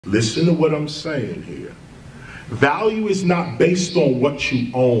Listen to what I'm saying here. Value is not based on what you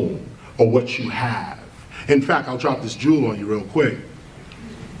own or what you have. In fact, I'll drop this jewel on you real quick.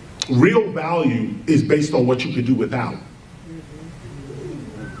 Real value is based on what you can do without.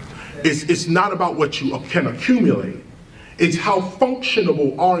 It's not about what you can accumulate. It's how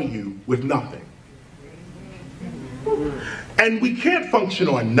functionable are you with nothing. And we can't function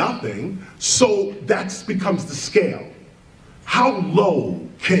on nothing, so that becomes the scale. How low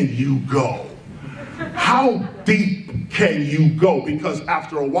can you go? How deep can you go? Because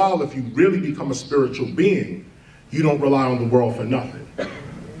after a while, if you really become a spiritual being, you don't rely on the world for nothing.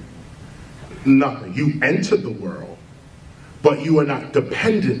 Nothing. You enter the world, but you are not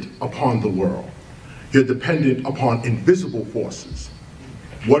dependent upon the world. You're dependent upon invisible forces.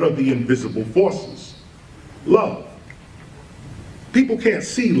 What are the invisible forces? Love. People can't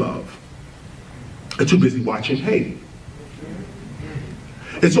see love. They're too busy watching hate.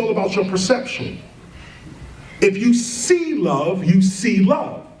 It's all about your perception. If you see love, you see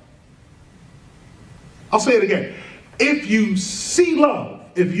love. I'll say it again. If you see love,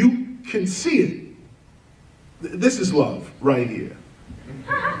 if you can see it, this is love right here.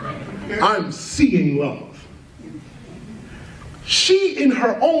 I'm seeing love. She in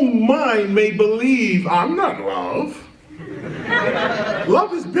her own mind may believe, I'm not love.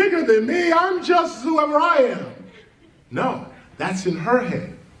 Love is bigger than me. I'm just whoever I am. No, that's in her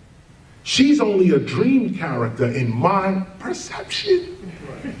head. She's only a dream character in my perception.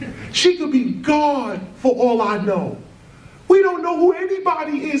 She could be God for all I know. We don't know who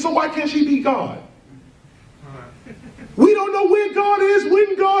anybody is, so why can't she be God? We don't know where God is,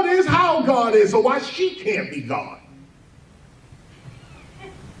 when God is, how God is, so why she can't be God?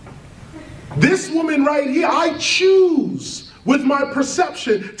 This woman right here, I choose with my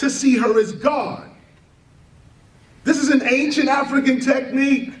perception to see her as God. This is an ancient African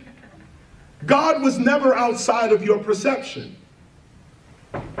technique. God was never outside of your perception.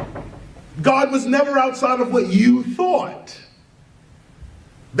 God was never outside of what you thought.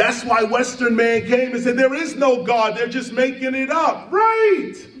 That's why Western man came and said, there is no God, they're just making it up.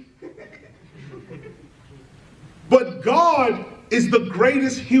 Right! But God is the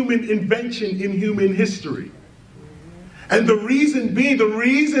greatest human invention in human history. And the reason being, the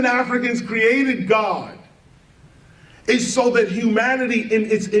reason Africans created God is so that humanity in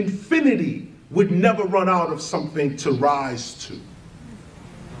its infinity would never run out of something to rise to.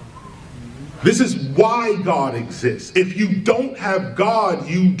 This is why God exists. If you don't have God,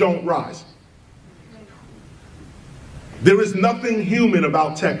 you don't rise. There is nothing human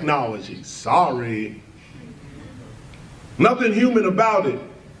about technology. Sorry. Nothing human about it.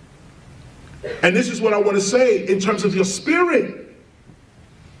 And this is what I want to say in terms of your spirit.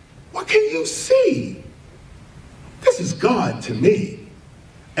 What can you see? This is God to me.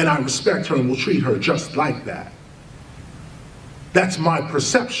 And I respect her and will treat her just like that. That's my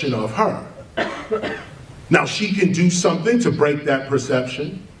perception of her. Now she can do something to break that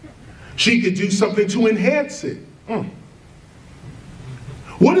perception. She could do something to enhance it.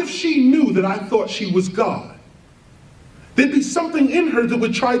 What if she knew that I thought she was God? There'd be something in her that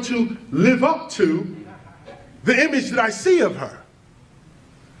would try to live up to the image that I see of her.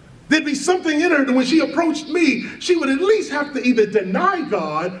 There'd be something in her that when she approached me, she would at least have to either deny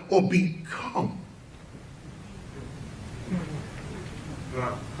God or become.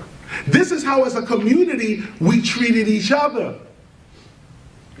 This is how, as a community, we treated each other.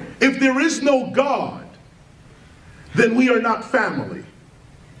 If there is no God, then we are not family.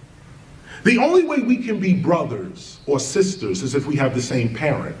 The only way we can be brothers or sisters is if we have the same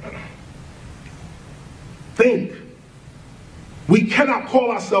parent. Think. We cannot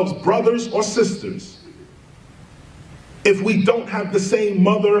call ourselves brothers or sisters if we don't have the same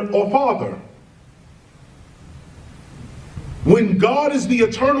mother or father. When God is the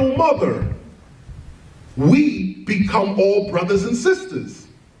eternal mother, we become all brothers and sisters.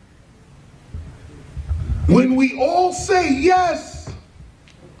 When we all say, yes,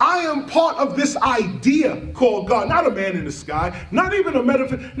 I am part of this idea called God, not a man in the sky, not even a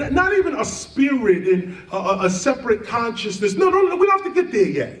metaphor, not even a spirit in a separate consciousness. No, we don't have to get there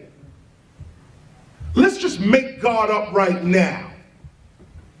yet. Let's just make God up right now,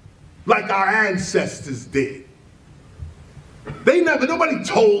 like our ancestors did. Nobody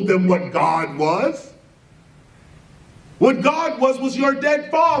told them what God was. What God was your dead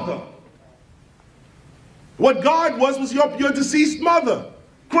father. What God was your deceased mother,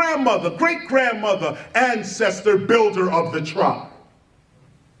 grandmother, great-grandmother, ancestor, builder of the tribe.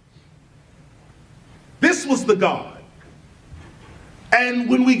 This was the God. And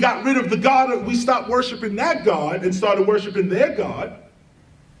when we got rid of the God, we stopped worshiping that God and started worshiping their God.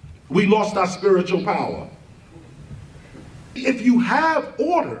 We lost our spiritual power. If you have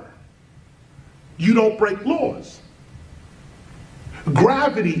order, you don't break laws.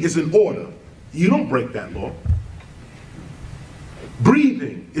 Gravity is an order. You don't break that law.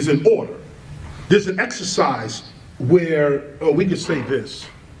 Breathing is an order. There's an exercise where, we could say this,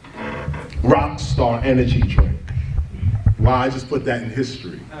 rock star energy drink. Wow, I just put that in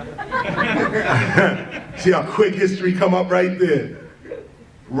history. See how quick history come up right there.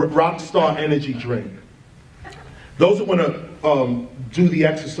 Rock star energy drink. Those that want to do the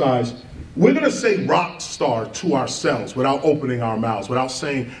exercise, we're going to say rock star to ourselves without opening our mouths, without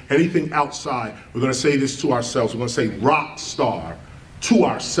saying anything outside. We're going to say this to ourselves. We're going to say rock star to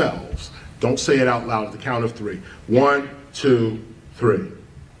ourselves. Don't say it out loud at the count of 3. 1, 2, 3.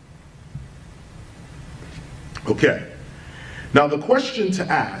 Okay. Now the question to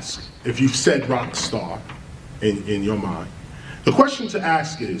ask, if you've said rock star in your mind, the question to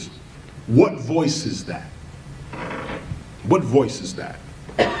ask is, what voice is that? What voice is that?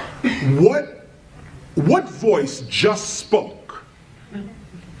 What voice just spoke?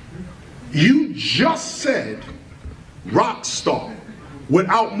 You just said rock star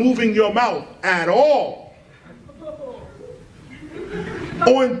without moving your mouth at all.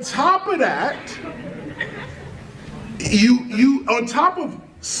 On top of that, you on top of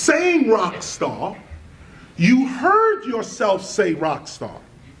saying rock star, you heard yourself say rock star.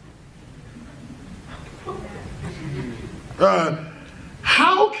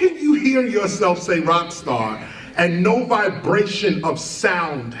 How can you hear yourself say rock star and no vibration of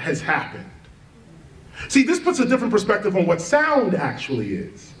sound has happened? See, this puts a different perspective on what sound actually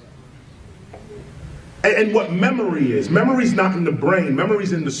is. And what memory is. Memory's not in the brain,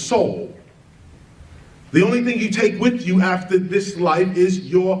 memory's in the soul. The only thing you take with you after this life is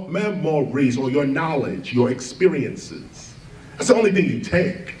your memories or your knowledge, your experiences. That's the only thing you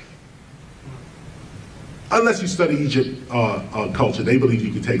take. Unless you study Egypt culture, they believe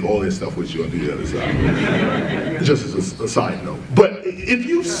you can take all this stuff with you on the other side. Just as a side note. But if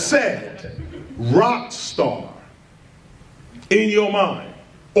you said rock star in your mind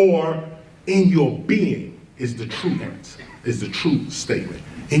or in your being is the true answer, is the true statement.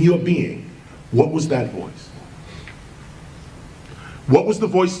 In your being, what was that voice? What was the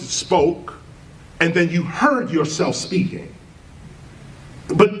voice that spoke and then you heard yourself speaking?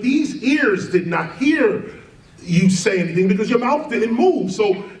 But these ears did not hear you say anything because your mouth didn't move.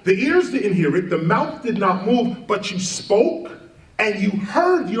 So the ears didn't hear it, the mouth did not move, but you spoke and you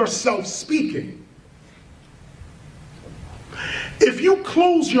heard yourself speaking. If you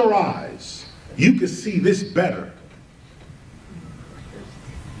close your eyes, you can see this better.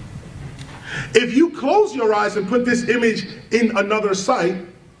 If you close your eyes and put this image in another sight,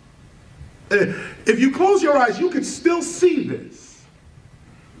 if you close your eyes, you can still see this.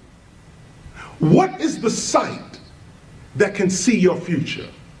 What is the sight that can see your future?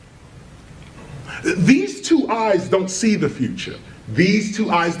 These two eyes don't see the future. These two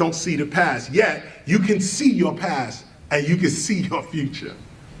eyes don't see the past. Yet, you can see your past and you can see your future.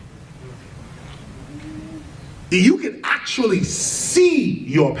 You can actually see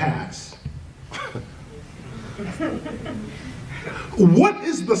your past. What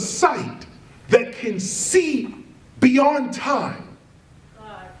is the sight that can see beyond time?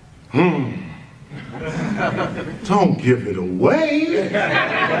 Don't give it away.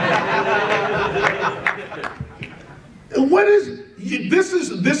 What is this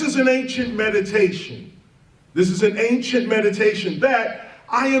is an ancient meditation. This is an ancient meditation that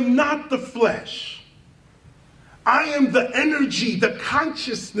I am not the flesh. I am the energy, the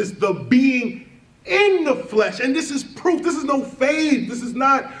consciousness, the being in the flesh. And this is proof. This is no faith. This is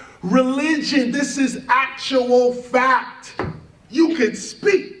not religion. This is actual fact. You can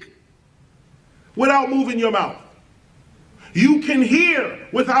speak without moving your mouth. You can hear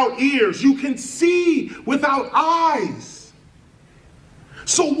without ears. You can see without eyes.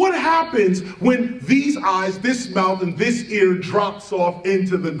 So what happens when these eyes, this mouth, and this ear drops off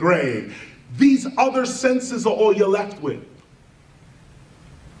into the grave? These other senses are all you're left with.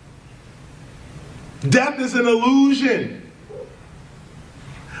 Death is an illusion.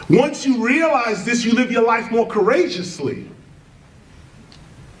 Once you realize this, you live your life more courageously.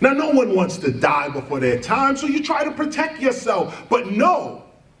 Now, no one wants to die before their time, so you try to protect yourself. But know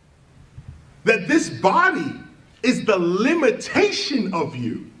that this body is the limitation of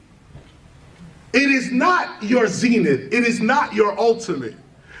you. It is not your zenith. It is not your ultimate.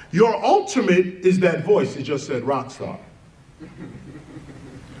 Your ultimate is that voice that just said rock star.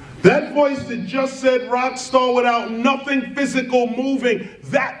 That voice that just said rock star without nothing physical moving,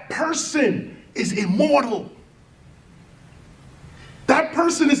 that person is immortal. That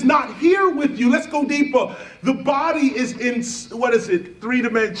person is not here with you. Let's go deeper. The body is in, what is it? 3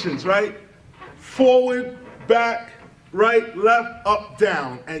 dimensions, right? Forward, back, right, left, up,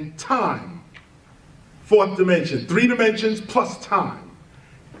 down, and time. 4th dimension. 3 dimensions plus time.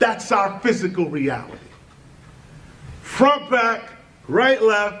 That's our physical reality. Front, back, right,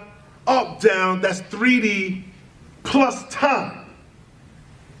 left, up, down. That's 3D plus time.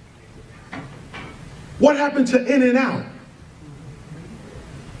 What happened to in and out?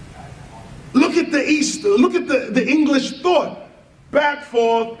 Look at the English thought. Back,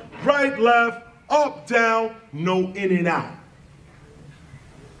 forth, right, left, up, down, no in and out.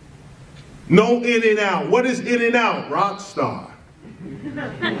 No in and out. What is in and out? Rock star.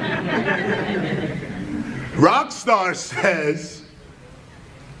 Rock star says,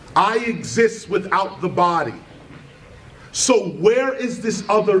 I exist without the body. So where is this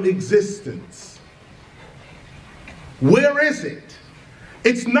other existence? Where is it?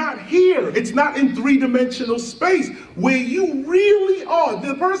 It's not here. It's not in 3-dimensional space where you really are.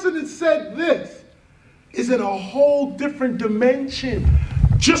 The person that said this is in a whole different dimension.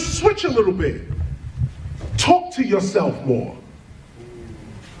 Just switch a little bit. Talk to yourself more.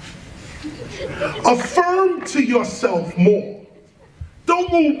 Affirm to yourself more.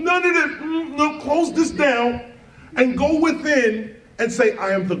 Don't move none of this. No, close this down and go within and say,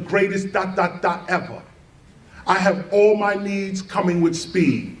 I am the greatest ... ever. I have all my needs coming with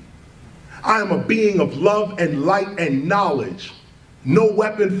speed. I am a being of love and light and knowledge. No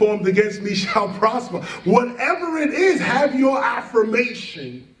weapon formed against me shall prosper. Whatever it is, have your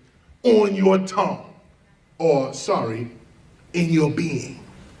affirmation on your tongue. Or, sorry, in your being.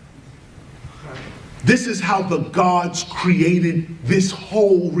 This is how the gods created this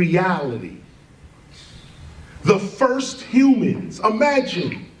whole reality. The first humans,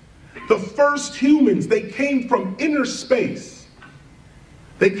 imagine, the first humans, they came from inner space.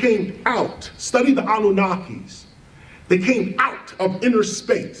 They came out. Study the Anunnakis. They came out of inner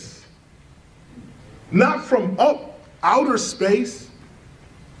space. Not from outer space.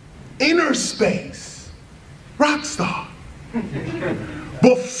 Inner space. Rockstar.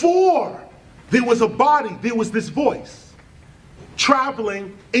 Before there was a body, there was this voice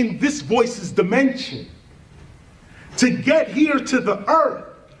traveling in this voice's dimension. To get here to the earth,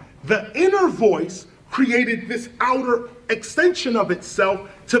 the inner voice created this outer extension of itself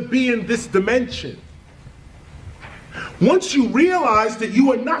to be in this dimension. Once you realize that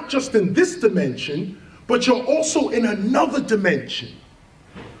you are not just in this dimension, but you're also in another dimension,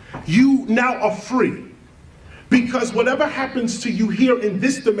 you now are free. Because whatever happens to you here in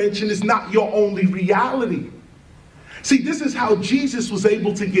this dimension is not your only reality. See, this is how Jesus was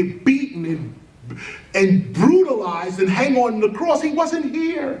able to get beaten and brutalized and hang on the cross. He wasn't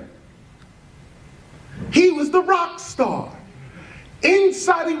here. He was the rock star.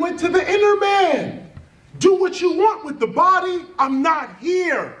 Inside, he went to the inner man. Do what you want with the body. I'm not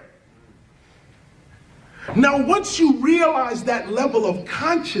here. Now, once you realize that level of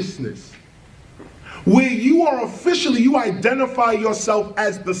consciousness, where you are officially, you identify yourself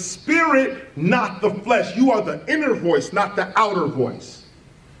as the spirit, not the flesh. You are the inner voice, not the outer voice.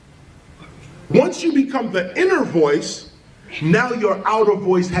 Once you become the inner voice, now your outer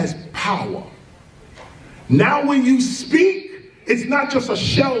voice has power. Now when you speak, it's not just a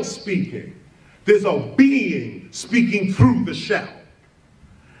shell speaking. There's a being speaking through the shell.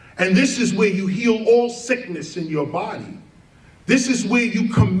 And this is where you heal all sickness in your body. This is where you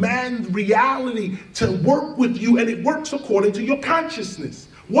command reality to work with you, and it works according to your consciousness.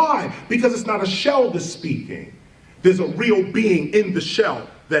 Why? Because it's not a shell that's speaking. There's a real being in the shell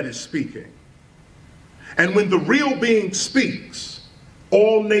that is speaking. And when the real being speaks,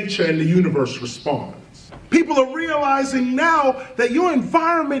 all nature and the universe responds. People are realizing now that your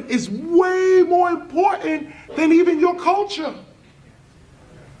environment is way more important than even your culture.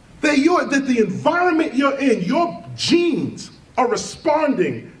 That the environment you're in, your genes are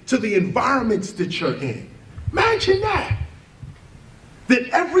responding to the environments that you're in. Imagine that. That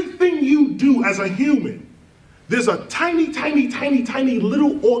everything you do as a human, there's a tiny, tiny, tiny, tiny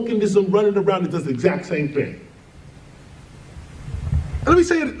little organism running around that does the exact same thing. Let me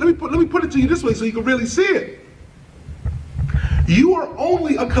say it, let me put it to you this way so you can really see it. You are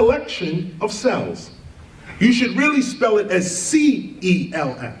only a collection of cells. You should really spell it as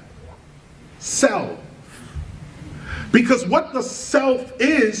C-E-L-F. Cell. Because what the self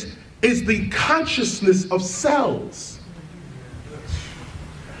is the consciousness of cells.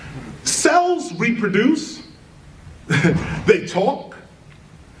 Cells reproduce, they talk,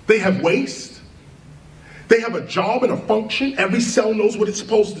 they have waste, they have a job and a function. Every cell knows what it's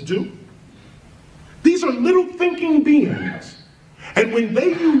supposed to do. These are little thinking beings. And when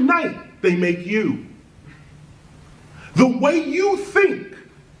they unite, they make you. The way you think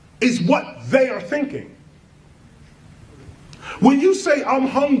is what they are thinking. When you say, I'm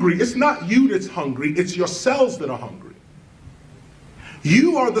hungry, it's not you that's hungry, it's your cells that are hungry.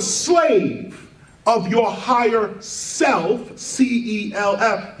 You are the slave of your higher self,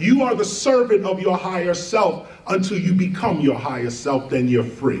 C-E-L-F. You are the servant of your higher self until you become your higher self, then you're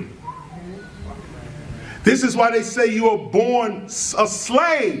free. This is why they say you are born a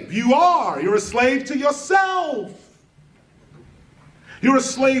slave. You are. You're a slave to yourself. You're a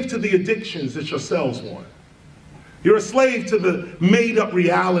slave to the addictions that your cells want. You're a slave to the made-up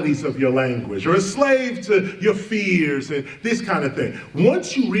realities of your language. You're a slave to your fears and this kind of thing.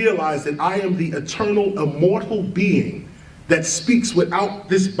 Once you realize that I am the eternal, immortal being that speaks without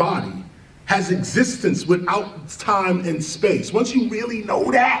this body, has existence without time and space, once you really know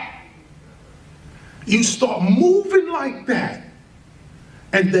that, you start moving like that,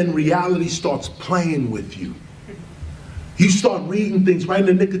 and then reality starts playing with you. You start reading things right in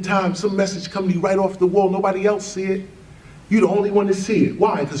the nick of time. Some message comes to you right off the wall. Nobody else see it. You're the only one to see it.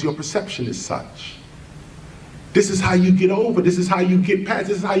 Why? Because your perception is such. This is how you get over. This is how you get past.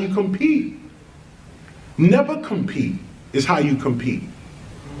 This is how you compete. Never compete is how you compete.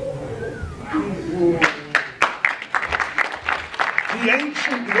 The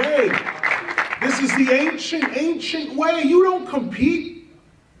ancient way. This is the ancient way. You don't compete.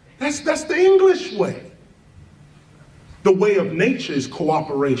 That's the English way. The way of nature is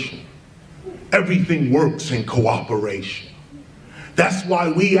cooperation. Everything works in cooperation. That's why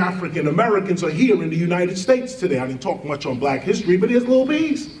we African Americans are here in the United States today. I didn't talk much on black history, but here's a little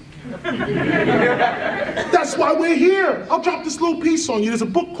piece. That's why we're here. I'll drop this little piece on you. There's a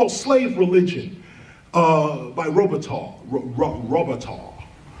book called Slave Religion by Robotar.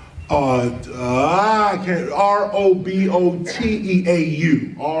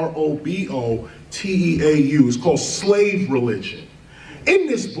 R-O-B-O-T-E-A-U. R-O-B-O-T-E-A-U. It's called Slave Religion. In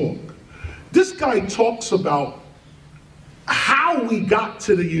this book, this guy talks about how we got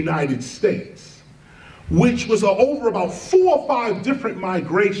to the United States, which was over about 4 or 5 different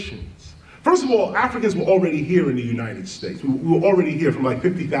migrations. First of all, Africans were already here in the United States. We were already here from like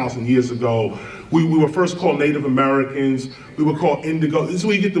 50,000 years ago. We were first called Native Americans. We were called indigo. This is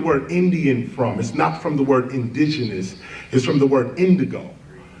where you get the word Indian from. It's not from the word indigenous. It's from the word indigo.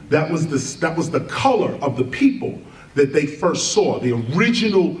 That was the color of the people that they first saw. The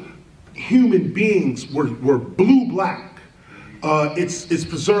original human beings were blue-black. It's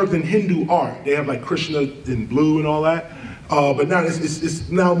preserved in Hindu art. They have like Krishna in blue and all that. But now it's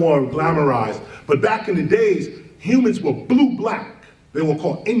now more glamorized. But back in the days, humans were blue-black. They were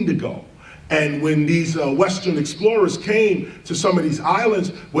called indigo. And when these Western explorers came to some of these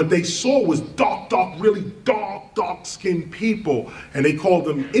islands, what they saw was really dark-skinned people, and they called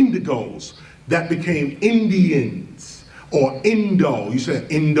them indigos. That became Indians, or Indo. You said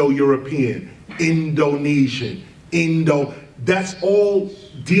Indo-European, Indonesian, Indo. That's all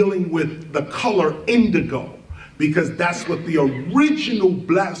dealing with the color indigo, because that's what the original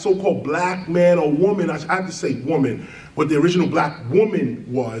black, so-called black man or woman, I have to say woman, what the original black woman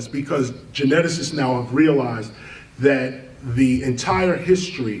was, because geneticists now have realized that the entire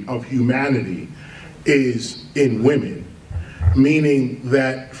history of humanity is in women, meaning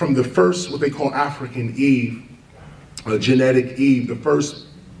that from the first, what they call African Eve, genetic Eve, the first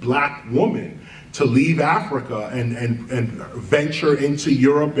black woman to leave Africa and venture into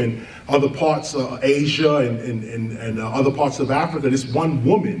Europe and other parts of Asia and other parts of Africa, this one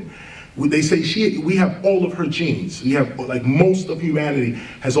woman, they say we have all of her genes. We have, like most of humanity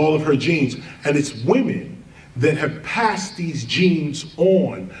has all of her genes, and it's women that have passed these genes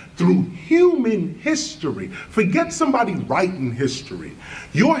on through human history. Forget somebody writing history.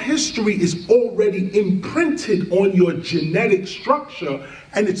 Your history is already imprinted on your genetic structure,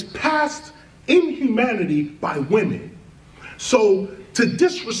 and it's passed in humanity by women. So to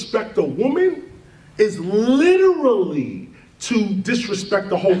disrespect a woman is literally to disrespect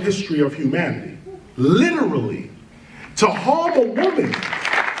the whole history of humanity. Literally. To harm a woman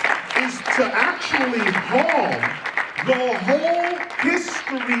is to actually harm the whole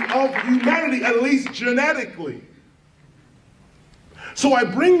history of humanity, at least genetically. So I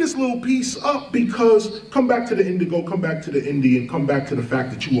bring this little piece up because, come back to the indigo, come back to the Indian, come back to the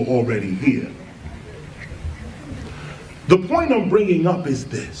fact that you were already here. The point I'm bringing up is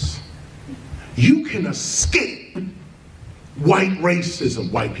this. You can escape white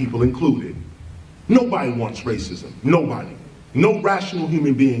racism, white people included. Nobody wants racism, nobody. No rational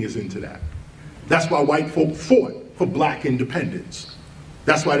human being is into that. That's why white folk fought for black independence.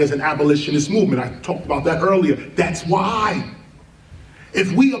 That's why there's an abolitionist movement. I talked about that earlier. That's why.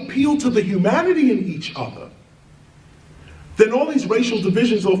 if we appeal to the humanity in each other, then all these racial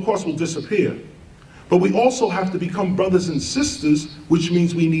divisions, of course, will disappear. But we also have to become brothers and sisters, which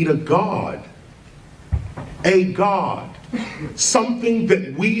means we need a God. A God. Something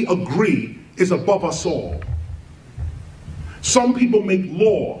that we agree is above us all. Some people make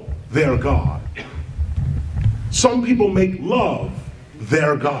law their God. Some people make love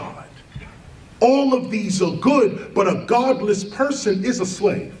their God. All of these are good, but a godless person is a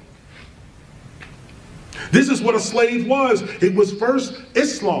slave. This is what a slave was. It was first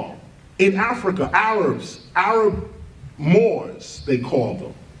Islam in Africa, Arabs, Arab Moors, they called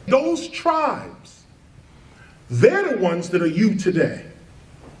them. Those tribes, they're the ones that are you today.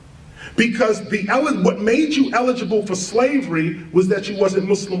 Because what made you eligible for slavery was that you wasn't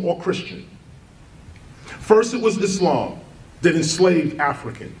Muslim or Christian. First it was Islam that enslaved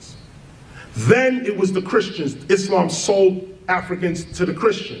Africans. Then it was the Christians. Islam sold Africans to the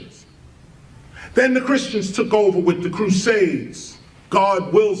Christians. Then the Christians took over with the Crusades.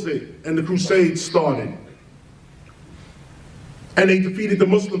 God wills it, and the Crusades started. And they defeated the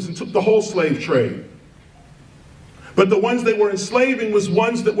Muslims and took the whole slave trade. But the ones they were enslaving was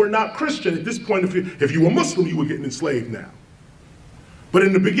ones that were not Christian. At this point, if you were Muslim, you were getting enslaved now. But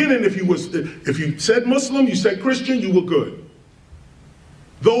in the beginning, if you said Muslim, you said Christian, you were good.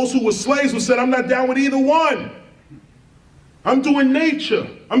 Those who were slaves who said, I'm not down with either one. I'm doing nature.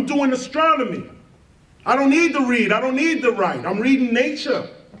 I'm doing astronomy. I don't need to read. I don't need to write. I'm reading nature.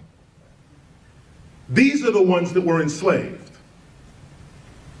 These are the ones that were enslaved.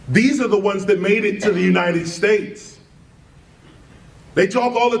 These are the ones that made it to the United States. They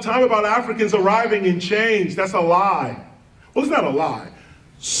talk all the time about Africans arriving in chains. That's a lie. Well, it's not a lie.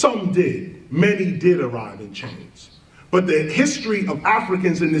 Some did. Many did arrive in chains. But the history of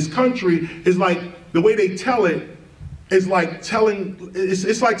Africans in this country is like, the way they tell it is like telling,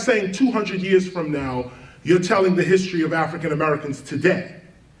 it's like saying 200 years from now, you're telling the history of African Americans today.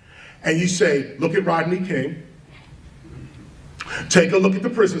 And you say, look at Rodney King. Take a look at the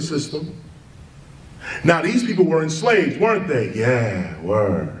prison system. Now these people were enslaved, weren't they? Yeah,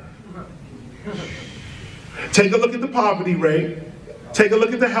 were. Take a look at the poverty rate. Take a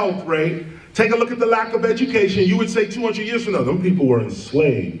look at the health rate. Take a look at the lack of education. You would say 200 years from now, them people were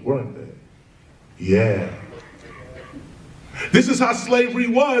enslaved, weren't they? Yeah. This is how slavery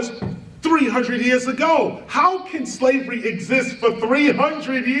was 300 years ago. How can slavery exist for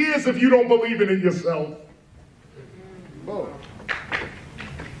 300 years if you don't believe in it yourself?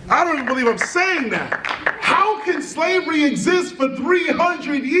 I don't even believe I'm saying that. How can slavery exist for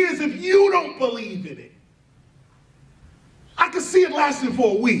 300 years if you don't believe in it? I could see it lasting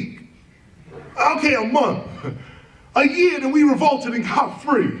for a week. Okay, a month. A year, then we revolted and got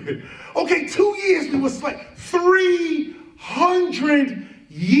free. Okay, 2 years we were slaves. 300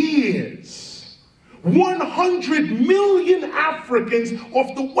 years. 100 million Africans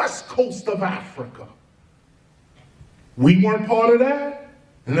off the west coast of Africa. We weren't part of that?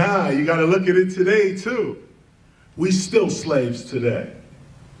 Nah, you gotta look at it today too. We still slaves today.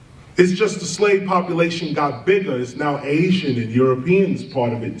 It's just the slave population got bigger. It's now Asian and Europeans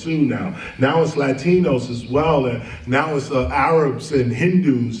part of it too now. Now it's Latinos as well, and now it's Arabs and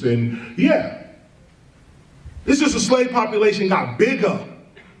Hindus, and yeah. It's just the slave population got bigger.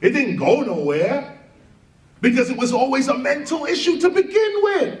 It didn't go nowhere because it was always a mental issue to begin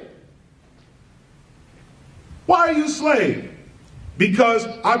with. Why are you a slave? Because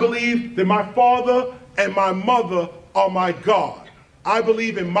I believe that my father and my mother are my God. I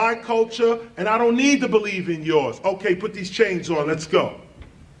believe in my culture, and I don't need to believe in yours. Okay, put these chains on, let's go.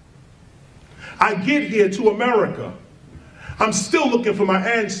 I get here to America. I'm still looking for my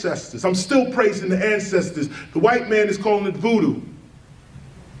ancestors. I'm still praising the ancestors. The white man is calling it voodoo.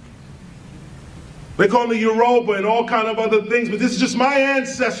 They call it Yoruba and all kind of other things, but this is just my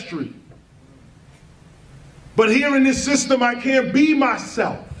ancestry. But here in this system, I can't be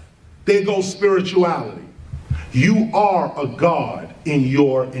myself. There goes spirituality. You are a God in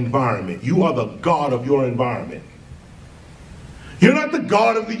your environment. You are the God of your environment. You're not the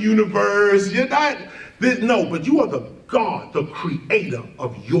God of the universe. You're not, no, but you are the God, the creator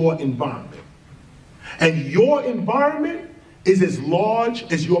of your environment. And your environment is as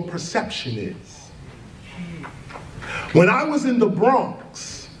large as your perception is. When I was in the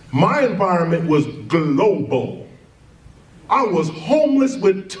Bronx, my environment was global. I was homeless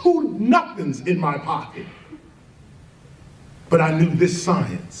with 2 nothings in my pocket. But I knew this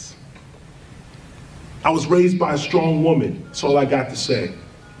science. I was raised by a strong woman. That's all I got to say.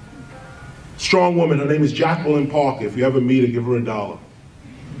 Strong woman, her name is Jacqueline Parker. If you ever meet her, give her $1.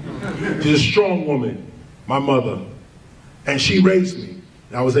 She's a strong woman, my mother. And she raised me.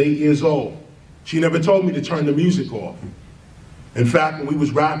 I was 8 years old. She never told me to turn the music off. In fact, when we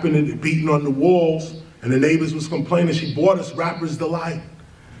was rapping and beating on the walls and the neighbors was complaining, she bought us Rapper's Delight.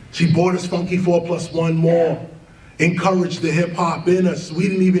 She bought us Funky 4+1 More, encouraged the hip hop in us. We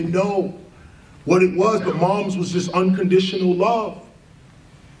didn't even know what it was, but Mom's was just unconditional love.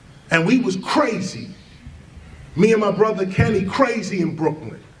 And we was crazy. Me and my brother Kenny, crazy in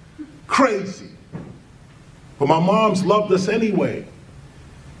Brooklyn. Crazy. But my moms loved us anyway.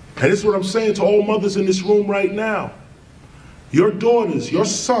 And this is what I'm saying to all mothers in this room right now. Your daughters, your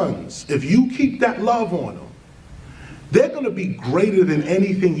sons, if you keep that love on them, they're going to be greater than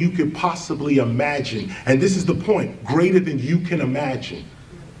anything you could possibly imagine. And this is the point, greater than you can imagine.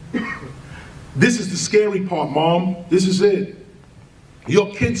 This is the scary part, Mom. This is it.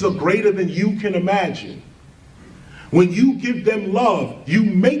 Your kids are greater than you can imagine. When you give them love, you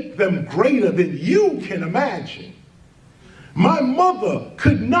make them greater than you can imagine. My mother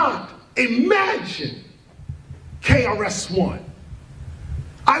could not imagine KRS-ONE.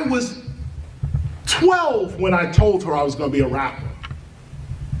 I was 12 when I told her I was going to be a rapper.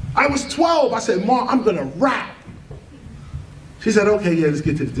 I was 12. I said, Mom, I'm going to rap. She said, okay, yeah, let's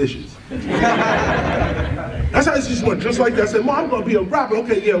get to the dishes. That's how it just went, just like that. I said, Mom, I'm going to be a rapper.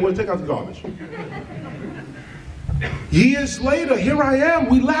 Okay, yeah, we'll take out the garbage. Years later, here I am.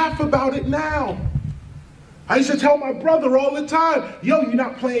 We laugh about it now. I used to tell my brother all the time, yo, you're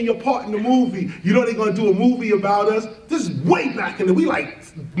not playing your part in the movie. You know they're going to do a movie about us. This is way back in the, we like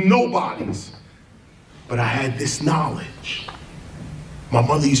nobodies. But I had this knowledge. My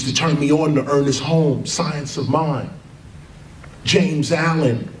mother used to turn me on to Ernest Holmes, Science of Mind. James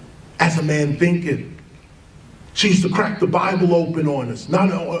Allen, As a Man Thinketh. She used to crack the Bible open on us,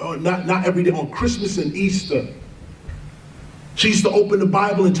 not every day, on Christmas and Easter. She used to open the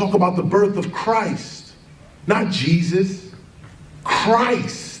Bible and talk about the birth of Christ. Not Jesus,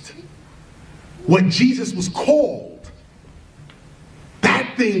 Christ. What Jesus was called.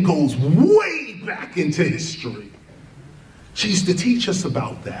 That thing goes way back into history. She used to teach us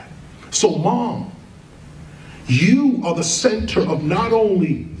about that. So Mom, you are the center of not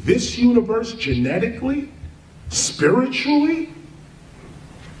only this universe genetically, spiritually,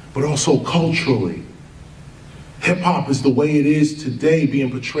 but also culturally. Hip-hop is the way it is today,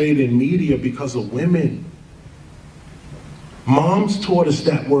 being portrayed in media because of women. Moms taught us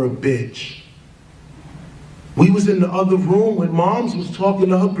that word, bitch. We was in the other room when Moms was talking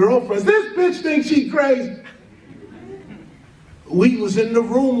to her girlfriends. This bitch thinks she crazy. We was in the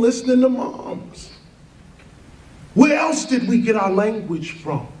room listening to Moms. Where else did we get our language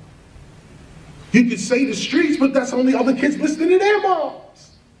from? You could say the streets, but that's only other kids listening to their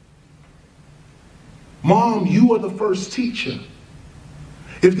moms. Mom, you are the first teacher.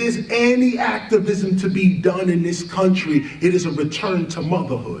 If there's any activism to be done in this country, it is a return to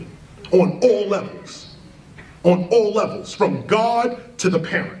motherhood on all levels. On all levels, from God to the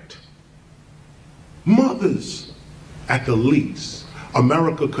parent. Mothers, at the least,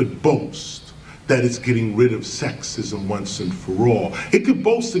 America could boast that it's getting rid of sexism once and for all. It could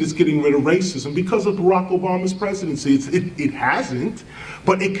boast that it's getting rid of racism because of Barack Obama's presidency. It hasn't,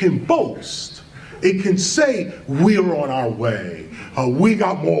 but it can boast. It can say, we're on our way. We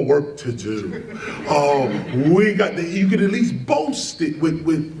got more work to do. You could at least boast it with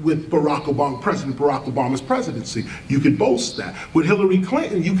Barack Obama, President Barack Obama's presidency. You could boast that. With Hillary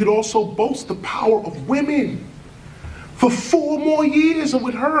Clinton, you could also boast the power of women. For 4 more years, and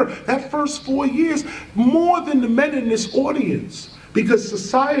with her, that first 4 years, more than the men in this audience, because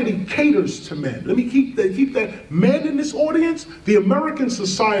society caters to men. Let me keep that. Men in this audience, the American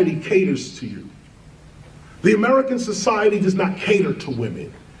society caters to you. The American society does not cater to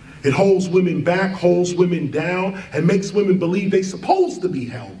women. It holds women back, holds women down, and makes women believe they're supposed to be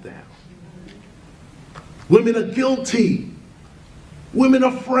held down. Women are guilty. Women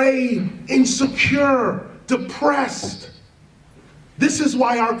are afraid, insecure, depressed. This is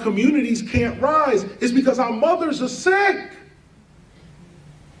why our communities can't rise. It's because our mothers are sick.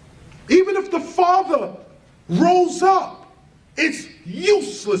 Even if the father rose up, it's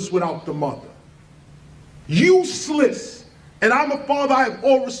useless without the mother. Useless. And I'm a father. I have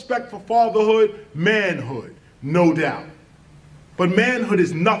all respect for fatherhood, manhood, no doubt. But manhood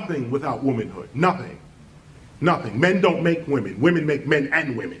is nothing without womanhood. Nothing. Nothing. Men don't make women. Women make men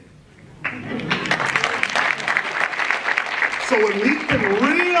and women. So when we can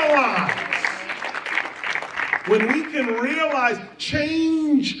realize,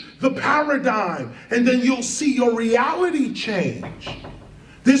 change the paradigm, and then you'll see your reality change.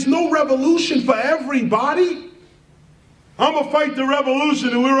 There's no revolution for everybody. I'm gonna fight the revolution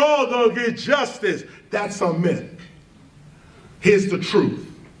and we're all gonna get justice. That's a myth. Here's the truth.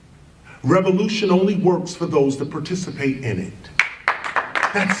 Revolution only works for those that participate in it.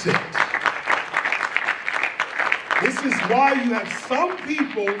 That's it. This is why you have some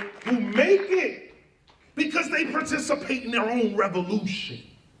people who make it because they participate in their own revolution.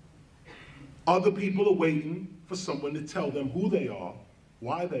 Other people are waiting for someone to tell them who they are,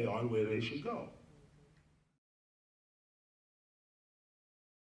 why they are, and where they should go.